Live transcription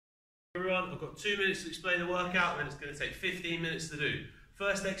Everyone, I've got 2 minutes to explain the workout and it's going to take 15 minutes to do.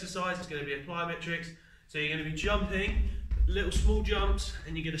 First exercise is going to be plyometrics. So you're going to be jumping, little small jumps,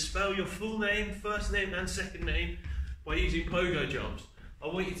 and you're going to spell your full name, first name and second name by using pogo jumps. I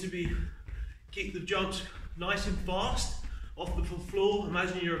want you to keep the jumps nice and fast off the floor.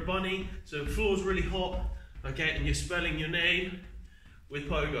 Imagine you're a bunny, so the floor's really hot, okay, and you're spelling your name with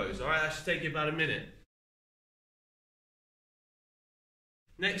pogos. Alright, that should take you about a minute.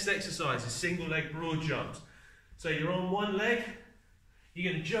 Next exercise is single leg broad jumps. So you're on one leg,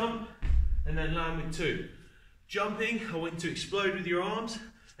 you're going to jump and then land with two. Jumping, I want you to explode with your arms,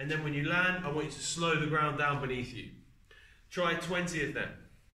 and then when you land, I want you to slow the ground down beneath you. Try 20 of them.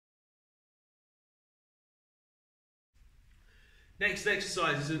 Next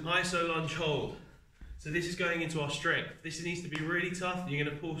exercise is an iso lunge hold. So this is going into our strength. This needs to be really tough, and you're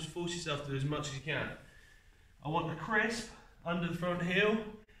going to force yourself to do as much as you can. I want a crisp under the front heel.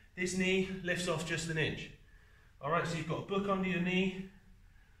 This knee lifts off just an inch. Alright, so you've got a book under your knee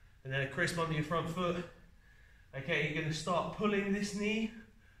and then a crisp under your front foot. Okay, you're going to start pulling this knee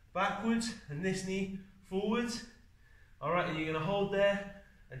backwards and this knee forwards. Alright, and you're going to hold there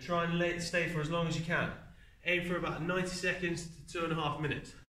and try and let it stay for as long as you can. Aim for about 90 seconds to 2.5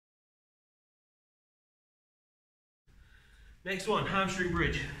 minutes. Next one, hamstring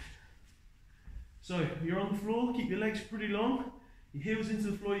bridge. So you're on the floor, keep your legs pretty long, your heels into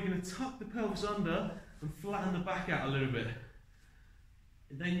the floor, you're going to tuck the pelvis under and flatten the back out a little bit.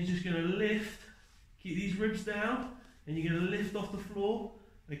 And then you're just going to lift, keep these ribs down, and you're going to lift off the floor,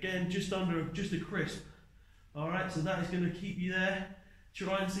 again just a crisp. Alright, so that is going to keep you there.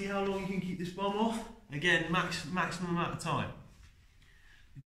 Try and see how long you can keep this bum off. Again, maximum amount of time.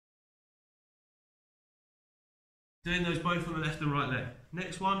 Doing those both on the left and right leg.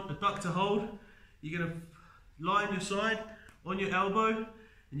 Next one, adductor hold. You're going to lie on your side, on your elbow,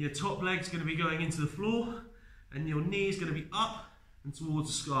 and your top leg's going to be going into the floor, and your knee is going to be up and towards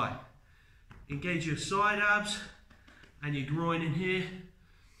the sky. Engage your side abs and your groin in here.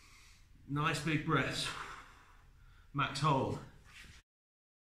 Nice big breaths. Max hold.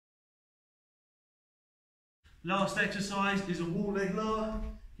 Last exercise is a wall leg lower.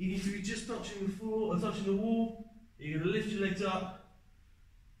 You need to be just touching the floor or touching the wall. You're going to lift your legs up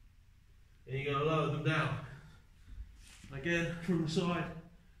and you're going to lower them down. Again, from the side.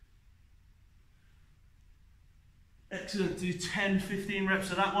 Excellent. Do 10-15 reps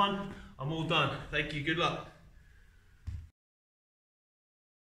of that one. I'm all done. Thank you. Good luck.